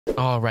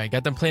All right,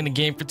 got them playing the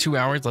game for 2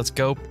 hours. Let's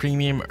go.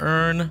 Premium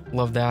urn.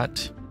 Love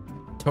that.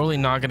 Totally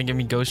not going to give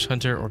me Ghost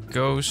Hunter or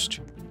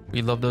Ghost.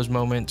 We love those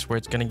moments where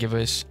it's going to give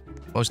us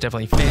most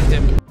definitely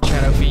Phantom,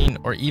 Shadow Fiend,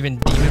 or even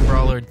Demon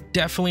Brawler.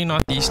 Definitely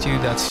not these two.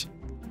 That's...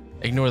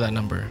 Ignore that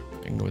number.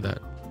 Ignore that.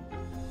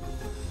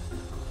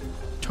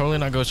 Totally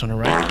not Ghost Hunter,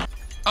 right?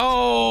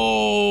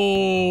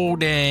 Oh,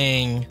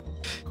 dang.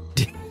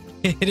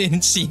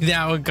 Didn't see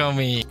that one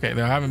coming. Okay,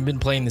 I haven't been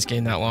playing this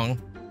game that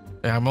long.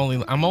 I'm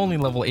only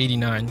level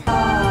 89.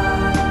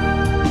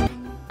 I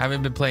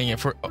haven't been playing it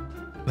for... Oh,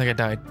 like I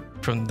died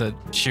from the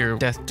sheer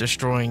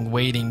death-destroying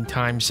waiting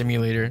time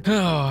simulator.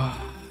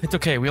 Oh, it's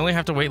okay. We only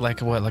have to wait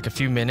like what, like a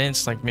few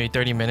minutes, like maybe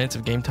 30 minutes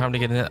of game time to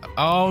get in it.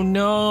 Oh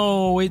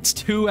no, it's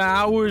 2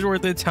 hours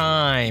worth of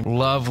time.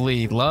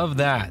 Lovely, love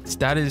that.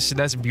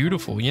 That's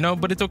beautiful, you know.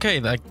 But it's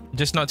okay. Like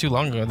just not too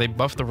long ago, they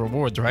buffed the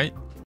rewards, right?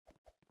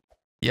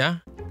 Yeah.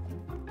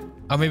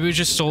 Oh, maybe it was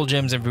just soul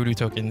gems and voodoo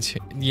tokens.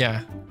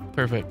 Yeah,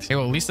 perfect. Hey,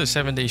 well, at least the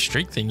 7-day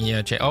streak thing.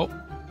 Yeah. Oh.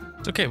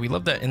 It's okay. We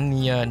love that in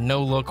the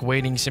no-look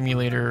waiting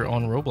simulator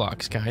on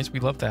Roblox, guys. We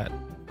love that.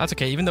 That's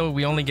okay. Even though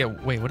we only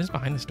get... Wait, what is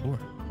behind this door?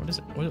 What is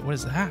it? What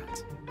is that?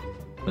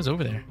 What is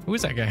over there? Who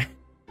is that guy?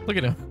 Look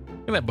at him.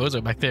 Look at that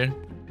bozo back there.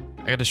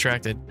 I got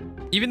distracted.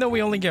 Even though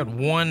we only get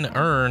one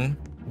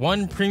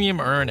premium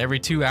urn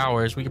every 2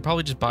 hours, we could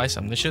probably just buy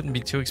some. This shouldn't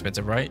be too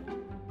expensive, right?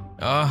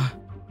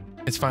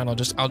 It's fine. I'll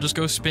just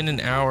go spend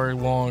an hour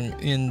long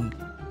in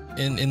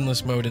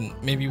endless mode, and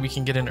maybe we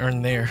can get an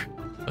urn there.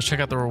 Let's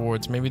check out the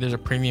rewards. Maybe there's a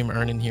premium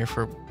urn in here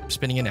for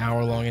spending an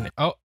hour long. And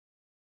oh,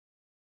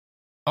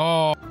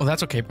 well,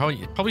 that's okay.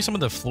 Probably some of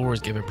the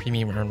floors give a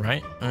premium urn,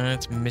 right?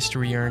 It's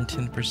mystery urn,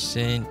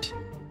 10%.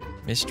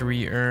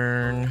 Mystery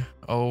urn.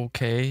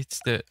 Okay,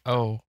 it's the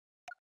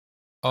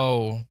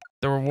the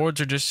rewards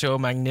are just so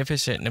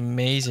magnificent and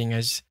amazing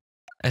as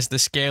the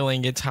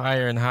scaling gets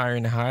higher and higher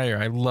and higher.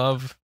 I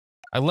love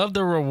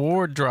the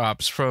reward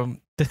drops from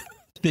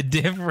the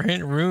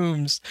different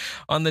rooms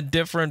on the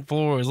different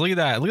floors. Look at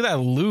that. Look at that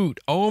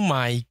loot. Oh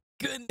my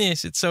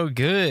goodness. It's so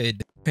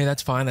good. Hey,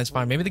 that's fine. That's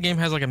fine. Maybe the game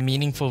has like a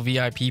meaningful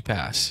VIP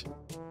pass.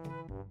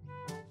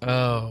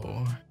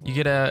 Oh, you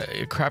get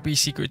a crappy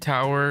secret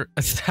tower,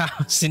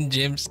 1,000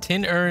 gems,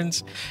 10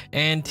 urns,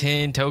 and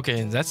 10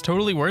 tokens. That's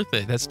totally worth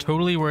it. That's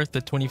totally worth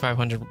the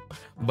 2,500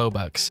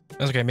 Bobucks.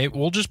 That's okay. Maybe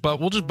we'll just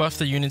buff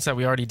the units that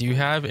we already do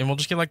have, and we'll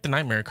just get like the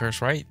Nightmare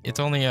Curse, right? It's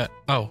only a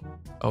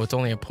it's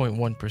only a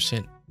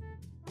 0.1%.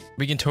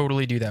 We can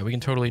totally do that. We can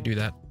totally do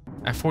that.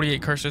 At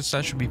 48 curses,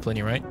 that should be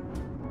plenty, right?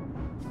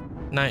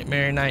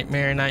 Nightmare,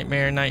 nightmare,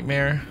 nightmare,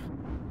 nightmare.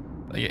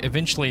 Like,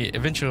 eventually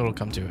it'll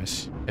come to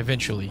us.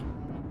 Eventually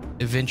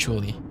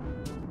it'll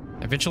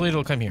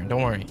come here.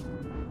 Don't worry.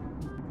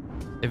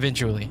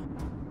 Eventually.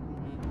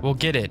 We'll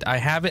get it. I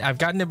have it. I've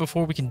gotten it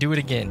before. We can do it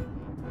again.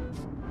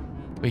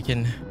 We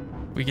can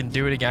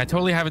do it again. I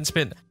totally haven't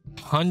spent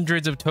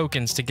hundreds of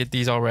tokens to get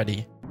these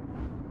already.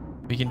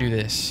 We can do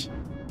this.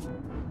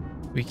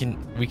 It's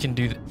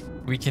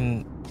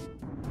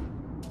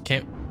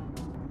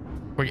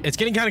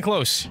getting kind of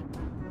close.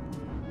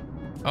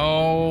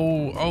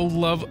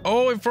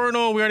 Oh,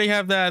 Infernal. We already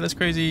have that. That's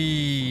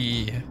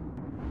crazy.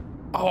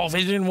 Oh,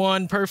 Vision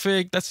 1.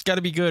 Perfect. That's got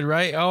to be good,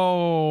 right?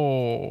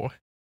 Oh,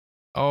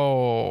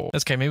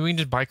 that's okay. Maybe we can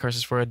just buy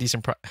curses for a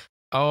decent price.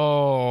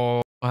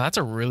 Oh, that's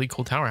a really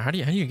cool tower. How do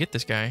you get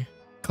this guy?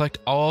 Collect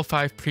all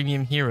 5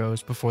 premium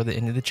heroes before the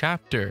end of the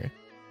chapter.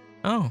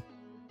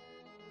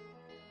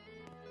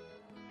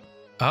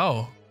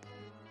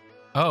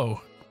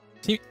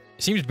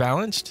 Seems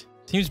balanced.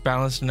 Seems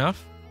balanced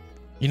enough.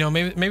 You know,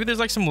 maybe there's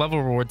like some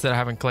level rewards that I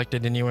haven't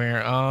collected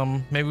anywhere.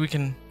 Maybe we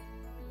can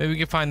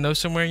find those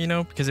somewhere, you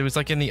know, because it was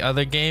like in the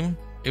other game.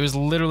 It was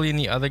literally in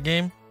the other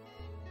game.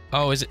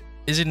 Oh, is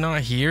it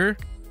not here?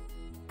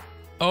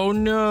 Oh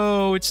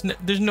no,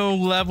 there's no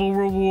level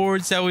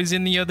rewards that was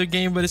in the other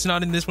game, but it's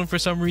not in this one for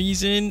some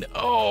reason.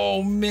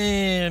 Oh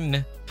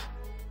man.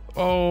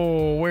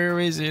 Oh,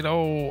 where is it?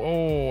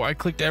 Oh, I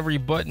clicked every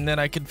button that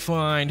I could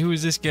find. Who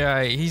is this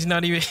guy? He's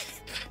not even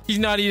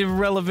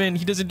relevant.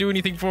 He doesn't do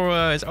anything for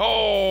us.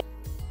 Oh.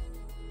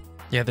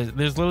 Yeah,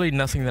 there's literally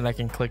nothing that I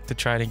can click to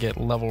try to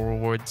get level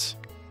rewards.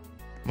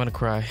 I'm gonna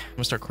cry. I'm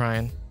gonna start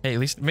crying. Hey, at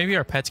least maybe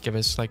our pets give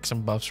us like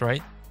some buffs,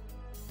 right?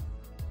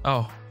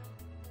 Oh,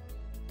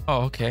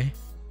 okay.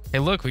 Hey,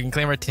 look, we can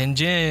claim our 10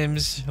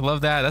 gems. I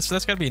love that.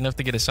 That's gotta be enough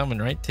to get a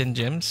summon, right? 10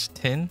 gems,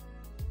 10.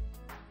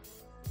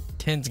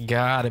 10's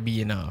gotta be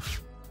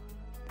enough.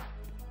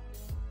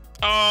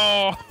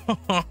 Oh,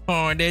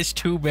 that's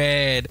too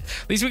bad.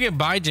 At least we can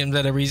buy gems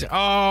at a reason.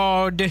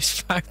 Oh,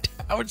 there's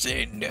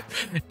 5,000.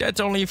 That's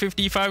only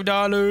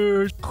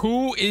 $55.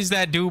 Who is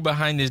that dude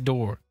behind this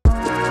door?